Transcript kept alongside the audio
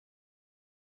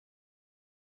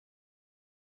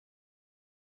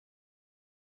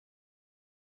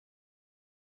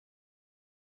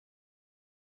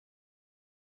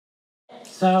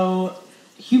So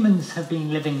humans have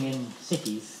been living in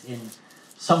cities in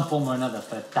some form or another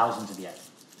for thousands of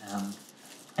years.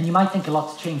 And you might think a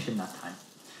lot's changed in that time.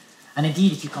 And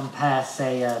indeed, if you compare,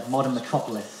 say, a modern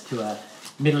metropolis to a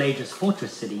Middle Ages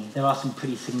fortress city, there are some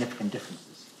pretty significant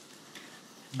differences.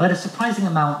 But a surprising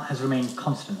amount has remained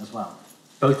constant as well.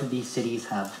 Both of these cities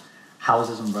have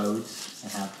houses and roads, they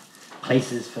have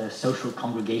places for social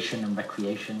congregation and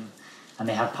recreation, and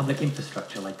they have public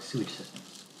infrastructure like sewage systems.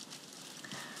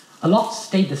 A lot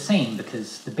stayed the same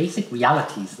because the basic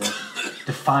realities that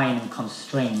define and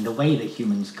constrain the way that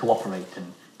humans cooperate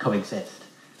and coexist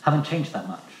haven't changed that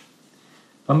much.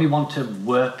 When we want to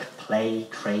work, play,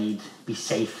 trade, be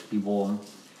safe, be warm,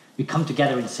 we come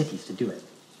together in cities to do it.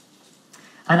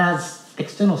 And as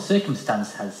external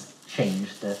circumstance has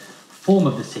changed, the form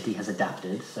of the city has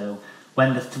adapted. So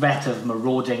when the threat of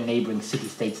marauding neighbouring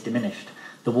city-states diminished,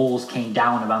 the walls came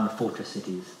down around the fortress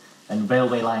cities, and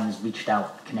railway lines reached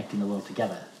out, connecting the world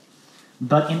together.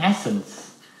 But in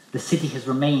essence, the city has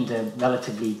remained a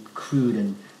relatively crude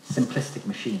and simplistic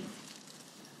machine.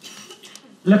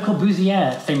 Le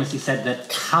Corbusier famously said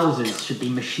that houses should be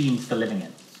machines for living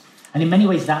in. And in many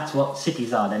ways, that's what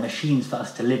cities are. They're machines for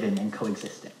us to live in and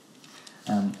coexist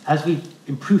in. As we've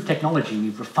improved technology,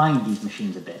 we've refined these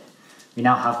machines a bit. We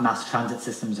now have mass transit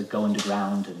systems that go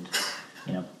underground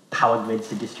and power grids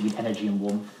to distribute energy and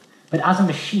warmth. But as a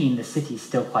machine, the city is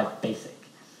still quite basic.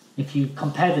 If you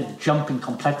compare the jump in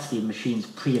complexity of machines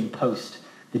pre and post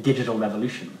the digital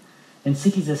revolution, then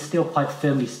cities are still quite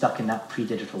firmly stuck in that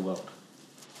pre-digital world.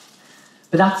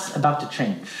 But that's about to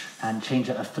change, and change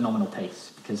at a phenomenal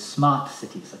pace, because smart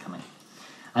cities are coming.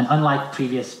 And unlike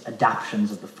previous adaptations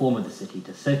of the form of the city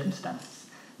to circumstance,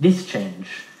 this change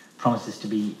promises to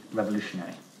be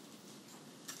revolutionary.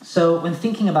 So when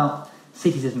thinking about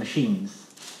cities as machines,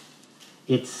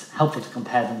 it's helpful to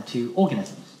compare them to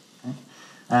organisms.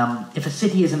 Right? If a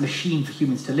city is a machine for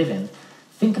humans to live in,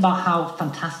 think about how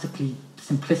fantastically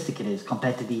simplistic it is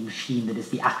compared to the machine that is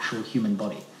the actual human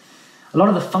body. A lot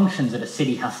of the functions that a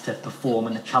city has to perform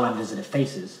and the challenges that it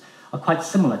faces are quite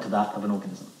similar to that of an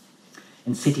organism.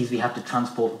 In cities, we have to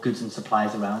transport goods and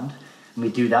supplies around, and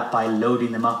we do that by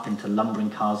loading them up into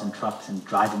lumbering cars and trucks and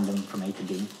driving them from A to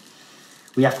B.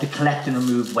 We have to collect and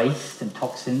remove waste and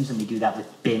toxins, and we do that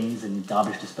with bins and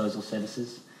garbage disposal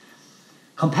services.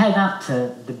 Compare that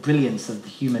to the brilliance of the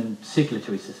human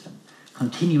circulatory system,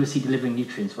 continuously delivering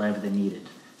nutrients wherever they're needed,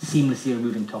 seamlessly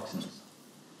removing toxins.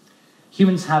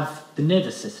 Humans have the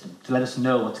nervous system to let us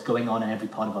know what's going on in every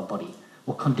part of our body,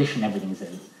 what condition everything's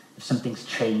in, if something's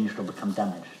changed or become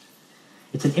damaged.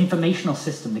 It's an informational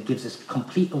system that gives us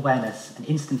complete awareness and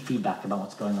instant feedback about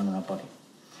what's going on in our body.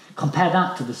 Compare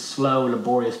that to the slow,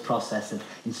 laborious process of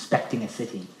inspecting a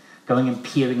city, going and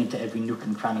peering into every nook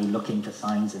and cranny, looking for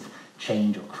signs of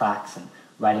change or cracks, and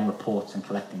writing reports and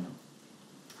collecting them.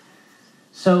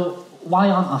 So why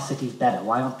aren't our cities better?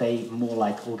 Why aren't they more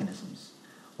like organisms?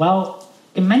 Well,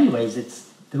 in many ways,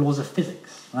 it's the laws of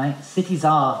physics, right? Cities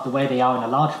are the way they are in a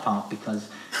large part because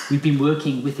we've been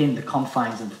working within the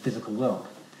confines of the physical world.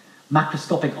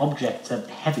 Macroscopic objects are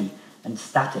heavy and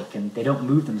static, and they don't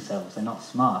move themselves, they're not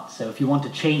smart. So if you want to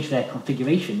change their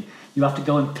configuration, you have to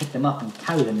go and pick them up and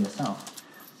carry them yourself.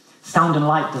 Sound and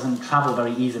light doesn't travel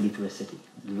very easily through a city.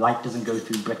 Light doesn't go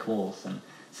through brick walls, and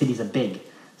cities are big.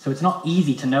 So it's not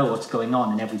easy to know what's going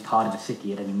on in every part of a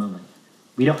city at any moment.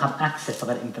 We don't have access to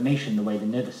that information the way the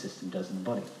nervous system does in the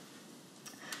body.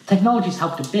 Technology's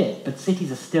helped a bit, but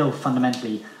cities are still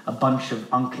fundamentally a bunch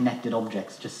of unconnected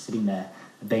objects just sitting there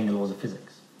obeying the laws of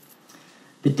physics.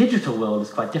 The digital world is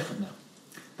quite different,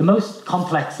 though. The most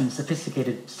complex and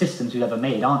sophisticated systems we've ever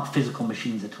made aren't physical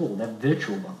machines at all, they're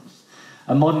virtual ones.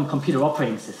 A modern computer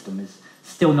operating system is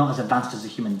still not as advanced as the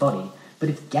human body, but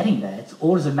it's getting there. It's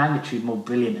orders of magnitude more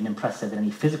brilliant and impressive than any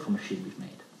physical machine we've made.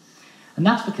 And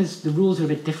that's because the rules are a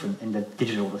bit different in the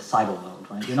digital, the cyber world,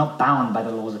 right? You're not bound by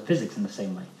the laws of physics in the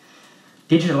same way.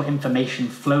 Digital information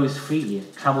flows freely,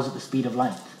 it travels at the speed of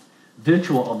light.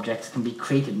 Virtual objects can be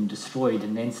created and destroyed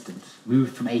in an instant,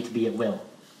 moved from A to B at will.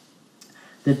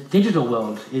 The digital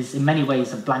world is in many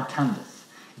ways a blank canvas.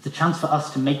 It's a chance for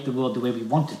us to make the world the way we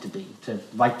want it to be, to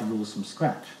write the rules from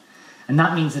scratch. And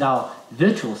that means that our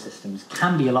virtual systems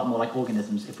can be a lot more like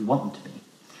organisms if we want them to be.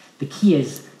 The key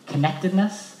is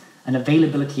connectedness and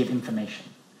availability of information.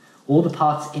 All the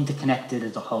parts interconnected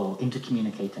as a whole,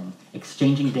 intercommunicating,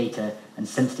 exchanging data and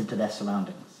sensitive to their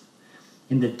surroundings.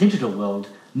 In the digital world,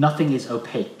 nothing is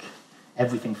opaque,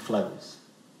 everything flows.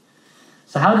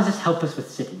 So how does this help us with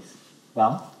cities?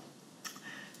 Well,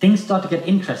 things start to get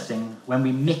interesting when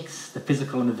we mix the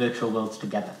physical and the virtual worlds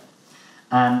together.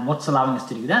 And what's allowing us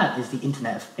to do that is the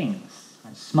Internet of Things.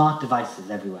 right? Smart devices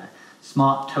everywhere.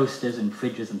 Smart toasters and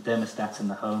fridges and thermostats in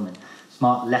the home, and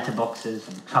smart letterboxes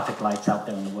and traffic lights out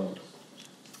there in the world.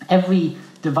 Every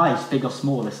device, big or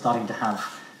small, is starting to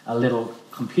have a little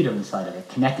computer inside of it,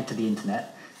 connected to the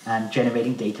internet and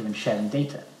generating data and sharing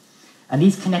data. And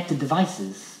these connected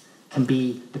devices can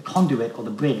be the conduit or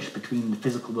the bridge between the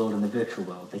physical world and the virtual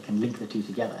world. They can link the two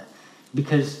together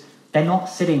because they're not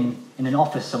sitting in an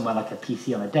office somewhere like a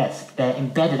PC on a desk. They're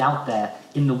embedded out there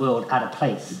in the world at a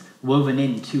place, woven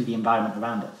into the environment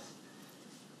around us.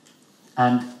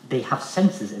 And they have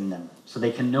sensors in them, so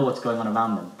they can know what's going on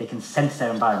around them. They can sense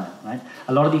their environment, right?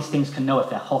 A lot of these things can know if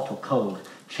they're hot or cold,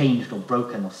 changed or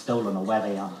broken or stolen or where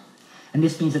they are. And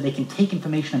this means that they can take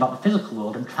information about the physical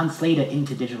world and translate it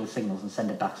into digital signals and send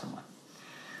it back somewhere.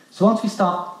 So once we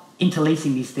start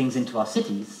interlacing these things into our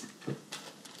cities,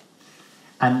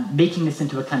 and making this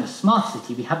into a kind of smart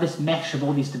city, we have this mesh of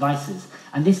all these devices,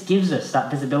 and this gives us that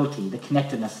visibility, the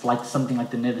connectedness, like something like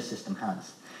the nervous system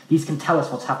has. These can tell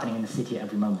us what's happening in the city at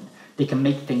every moment. They can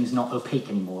make things not opaque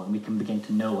anymore, and we can begin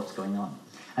to know what's going on.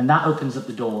 And that opens up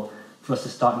the door for us to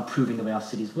start improving the way our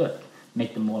cities work,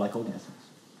 make them more like organisms.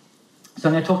 So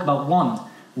I'm going to talk about one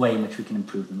way in which we can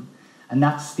improve them, and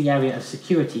that's the area of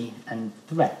security and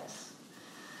threats.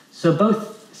 So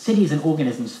both cities and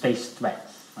organisms face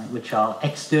threats, right, which are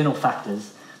external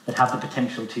factors that have the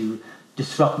potential to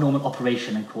disrupt normal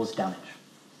operation and cause damage.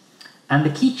 And the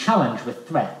key challenge with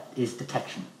threat is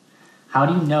detection. How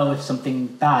do you know if something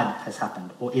bad has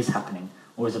happened, or is happening,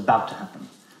 or is about to happen?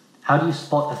 How do you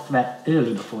spot a threat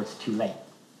early before it's too late?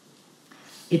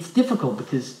 It's difficult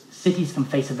because cities can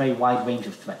face a very wide range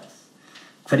of threats.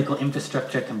 Critical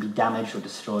infrastructure can be damaged or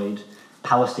destroyed,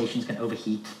 power stations can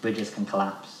overheat, bridges can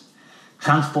collapse.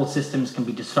 Transport systems can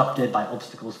be disrupted by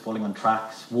obstacles falling on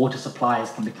tracks, water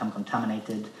supplies can become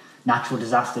contaminated, natural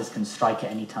disasters can strike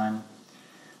at any time.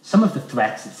 Some of the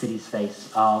threats that cities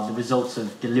face are the results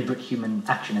of deliberate human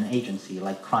action and agency,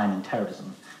 like crime and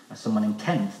terrorism, where someone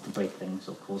intends to break things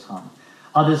or cause harm.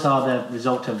 Others are the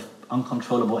result of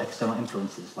uncontrollable external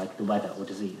influences, like the weather or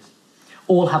disease.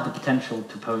 All have the potential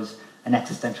to pose an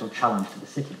existential challenge to the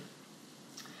city.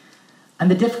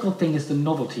 And the difficult thing is the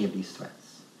novelty of these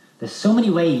threats. There's so many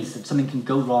ways that something can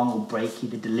go wrong or break,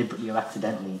 either deliberately or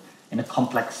accidentally, in a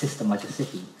complex system like a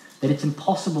city, that it's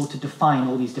impossible to define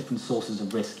all these different sources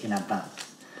of risk in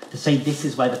advance. To say this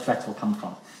is where the threats will come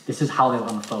from, this is how they'll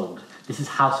unfold, this is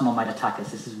how someone might attack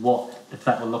us, this is what the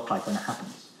threat will look like when it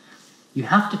happens. You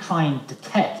have to try and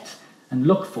detect and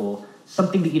look for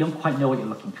something that you don't quite know what you're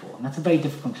looking for, and that's a very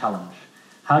difficult challenge.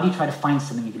 How do you try to find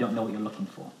something if you don't know what you're looking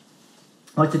for?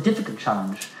 Well, it's a difficult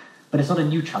challenge, but it's not a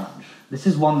new challenge. This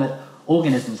is one that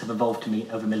organisms have evolved to meet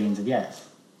over millions of years.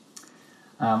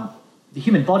 The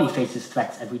human body faces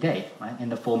threats every day, right, in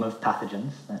the form of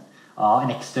pathogens that are an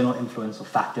external influence or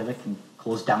factor that can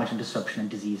cause damage and disruption and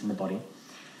disease in the body.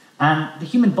 And the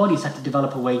human body's had to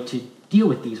develop a way to deal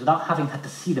with these without having had to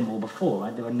see them all before,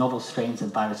 right? There are novel strains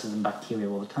of viruses and bacteria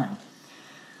all the time.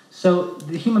 So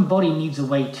the human body needs a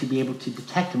way to be able to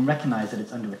detect and recognize that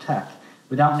it's under attack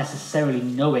without necessarily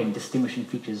knowing distinguishing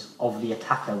features of the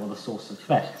attacker or the source of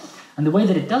threat. And the way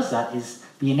that it does that is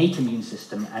the innate immune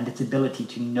system and its ability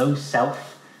to know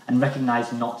self and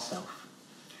recognize not self.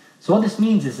 So what this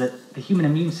means is that the human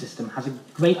immune system has a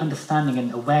great understanding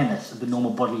and awareness of the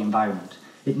normal bodily environment.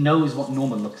 It knows what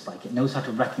normal looks like. It knows how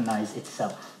to recognize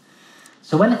itself.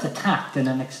 So when it's attacked and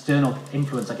an external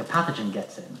influence like a pathogen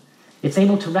gets in, it's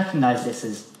able to recognize this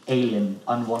as alien,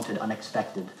 unwanted,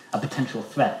 unexpected, a potential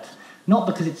threat. Not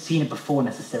because it's seen it before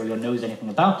necessarily or knows anything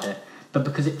about it, but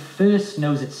because it first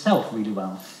knows itself really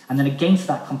well, and then against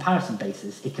that comparison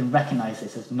basis, it can recognize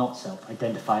this as not self,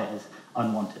 identify it as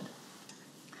unwanted.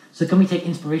 So can we take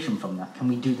inspiration from that? Can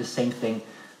we do the same thing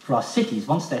for our cities?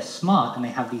 Once they're smart and they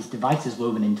have these devices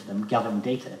woven into them, gathering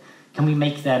data, can we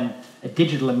make them a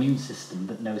digital immune system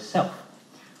that knows self?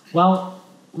 Well,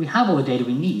 we have all the data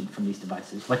we need from these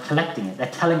devices. We're collecting it. They're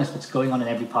telling us what's going on in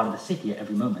every part of the city at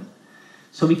every moment.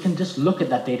 So we can just look at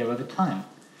that data over time.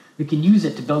 We can use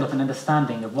it to build up an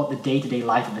understanding of what the day-to-day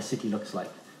life of a city looks like,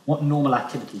 what normal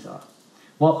activities are,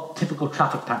 what typical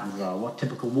traffic patterns are, what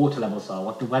typical water levels are,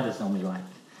 what the weather's normally like,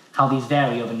 how these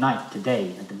vary overnight to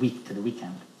day and the week to the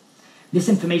weekend. This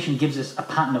information gives us a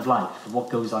pattern of life of what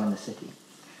goes on in the city.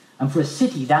 And for a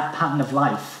city, that pattern of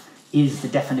life is the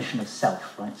definition of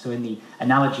self, right? So in the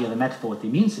analogy or the metaphor with the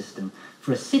immune system,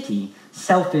 for a city,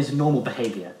 self is normal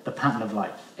behavior, the pattern of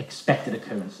life, expected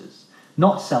occurrences.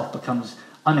 Not self becomes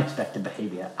unexpected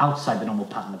behavior outside the normal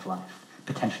pattern of life,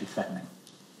 potentially threatening.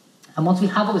 And once we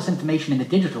have all this information in the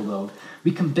digital world,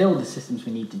 we can build the systems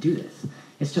we need to do this.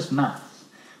 It's just maths.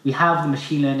 We have the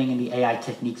machine learning and the AI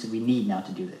techniques that we need now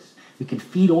to do this. We can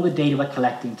feed all the data we're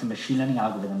collecting to machine learning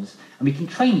algorithms, and we can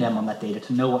train them on that data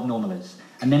to know what normal is,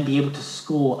 and then be able to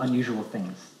score unusual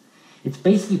things. It's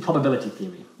basically probability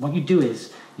theory. What you do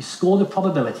is you score the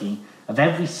probability of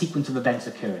every sequence of events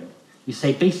occurring. You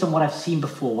say, based on what I've seen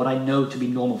before, what I know to be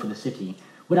normal for the city,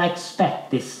 would I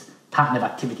expect this pattern of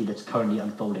activity that's currently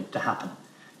unfolding to happen?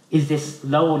 Is this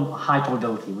low or high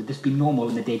probability? Would this be normal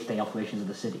in the day-to-day operations of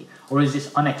the city? Or is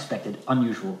this unexpected,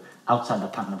 unusual, outside the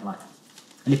pattern of life?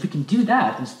 And if we can do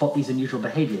that and spot these unusual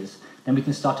behaviors, then we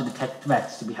can start to detect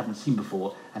threats that we haven't seen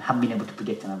before and haven't been able to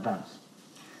predict in advance.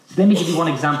 So let me give you one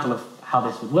example of how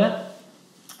this would work.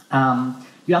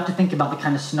 You have to think about the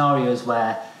kind of scenarios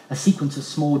where a sequence of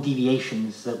small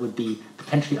deviations that would be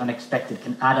potentially unexpected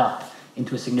can add up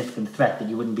into a significant threat that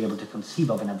you wouldn't be able to conceive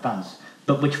of in advance,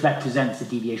 but which represents a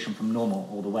deviation from normal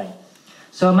all the way.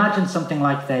 So imagine something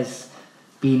like there's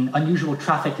been unusual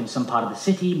traffic in some part of the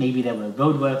city, maybe there were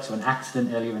roadworks or an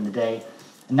accident earlier in the day,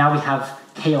 and now we have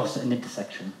chaos at an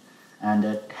intersection, and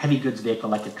a heavy goods vehicle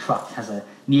like a truck has a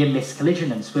near-miss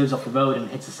collision and swerves off the road and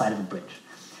hits the side of a bridge.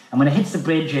 And when it hits the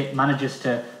bridge, it manages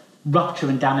to rupture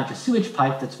and damage a sewage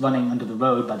pipe that's running under the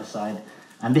road by the side,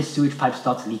 and this sewage pipe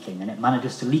starts leaking, and it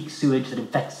manages to leak sewage that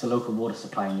infects the local water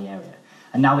supply in the area.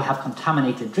 And now we have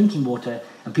contaminated drinking water,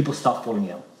 and people start falling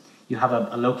ill. You have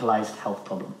a localized health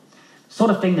problem. Sort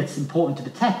of thing that's important to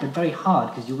detect, but very hard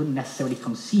because you wouldn't necessarily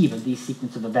conceive of these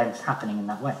sequence of events happening in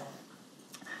that way.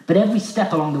 But every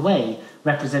step along the way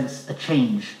represents a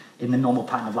change in the normal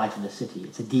pattern of life of the city.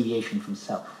 It's a deviation from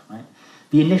self, right?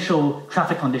 The initial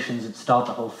traffic conditions that start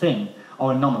the whole thing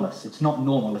are anomalous. It's not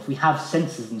normal. If we have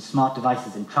sensors and smart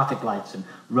devices in traffic lights and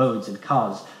roads and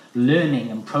cars learning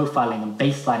and profiling and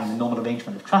baselining the normal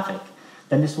arrangement of traffic,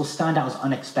 then this will stand out as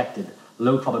unexpected,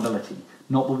 low probability,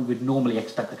 not what we would normally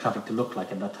expect the traffic to look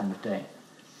like at that time of day.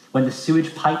 When the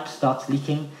sewage pipe starts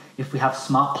leaking, if we have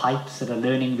smart pipes that are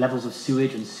learning levels of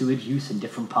sewage and sewage use in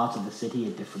different parts of the city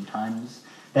at different times,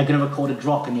 they're going to record a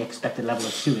drop in the expected level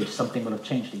of sewage. Something will have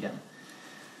changed again.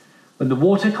 When the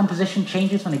water composition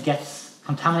changes, when it gets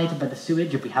contaminated by the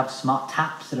sewage, if we have smart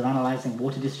taps that are analyzing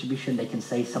water distribution, they can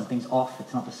say something's off,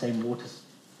 it's not the same water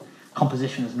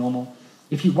composition as normal.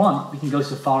 If you want, we can go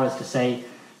so far as to say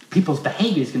people's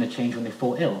behavior is going to change when they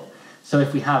fall ill. So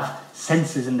if we have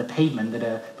sensors in the pavement that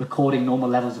are recording normal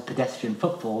levels of pedestrian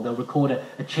footfall, they'll record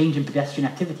a change in pedestrian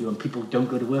activity when people don't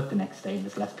go to work the next day and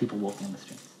there's less people walking on the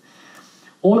streets.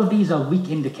 All of these are weak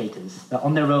indicators that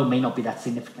on their own may not be that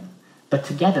significant, but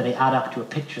together they add up to a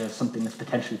picture of something that's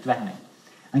potentially threatening.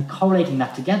 And correlating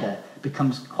that together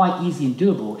becomes quite easy and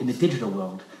doable in the digital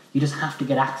world. You just have to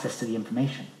get access to the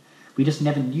information. We just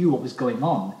never knew what was going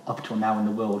on up till now in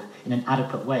the world in an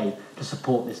adequate way to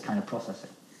support this kind of processing.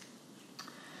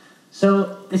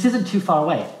 So this isn't too far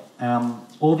away.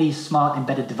 All these smart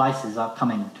embedded devices are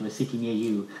coming to a city near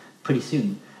you pretty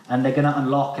soon. And they're going to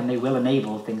unlock and they will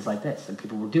enable things like this, and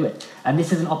people will do it. And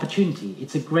this is an opportunity.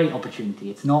 It's a great opportunity.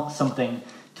 It's not something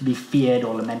to be feared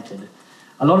or lamented.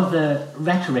 A lot of the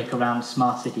rhetoric around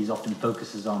smart cities often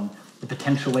focuses on the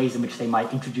potential ways in which they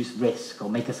might introduce risk or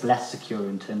make us less secure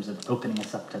in terms of opening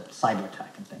us up to cyber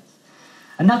attack and things.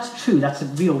 And that's true. That's a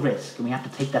real risk, and we have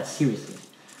to take that seriously.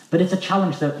 But it's a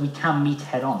challenge that we can meet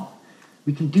head on.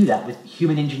 We can do that with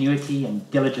human ingenuity and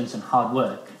diligence and hard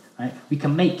work. Right? We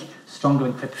can make stronger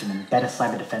encryption and better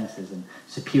cyber defenses and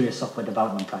superior software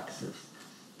development practices.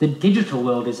 The digital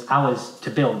world is ours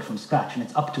to build from scratch, and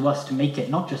it's up to us to make it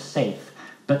not just safe,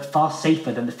 but far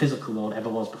safer than the physical world ever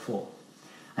was before.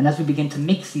 And as we begin to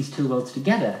mix these two worlds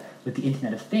together with the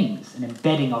Internet of Things and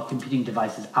embedding our computing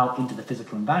devices out into the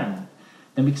physical environment,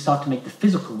 then we can start to make the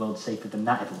physical world safer than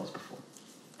that ever was before.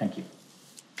 Thank you.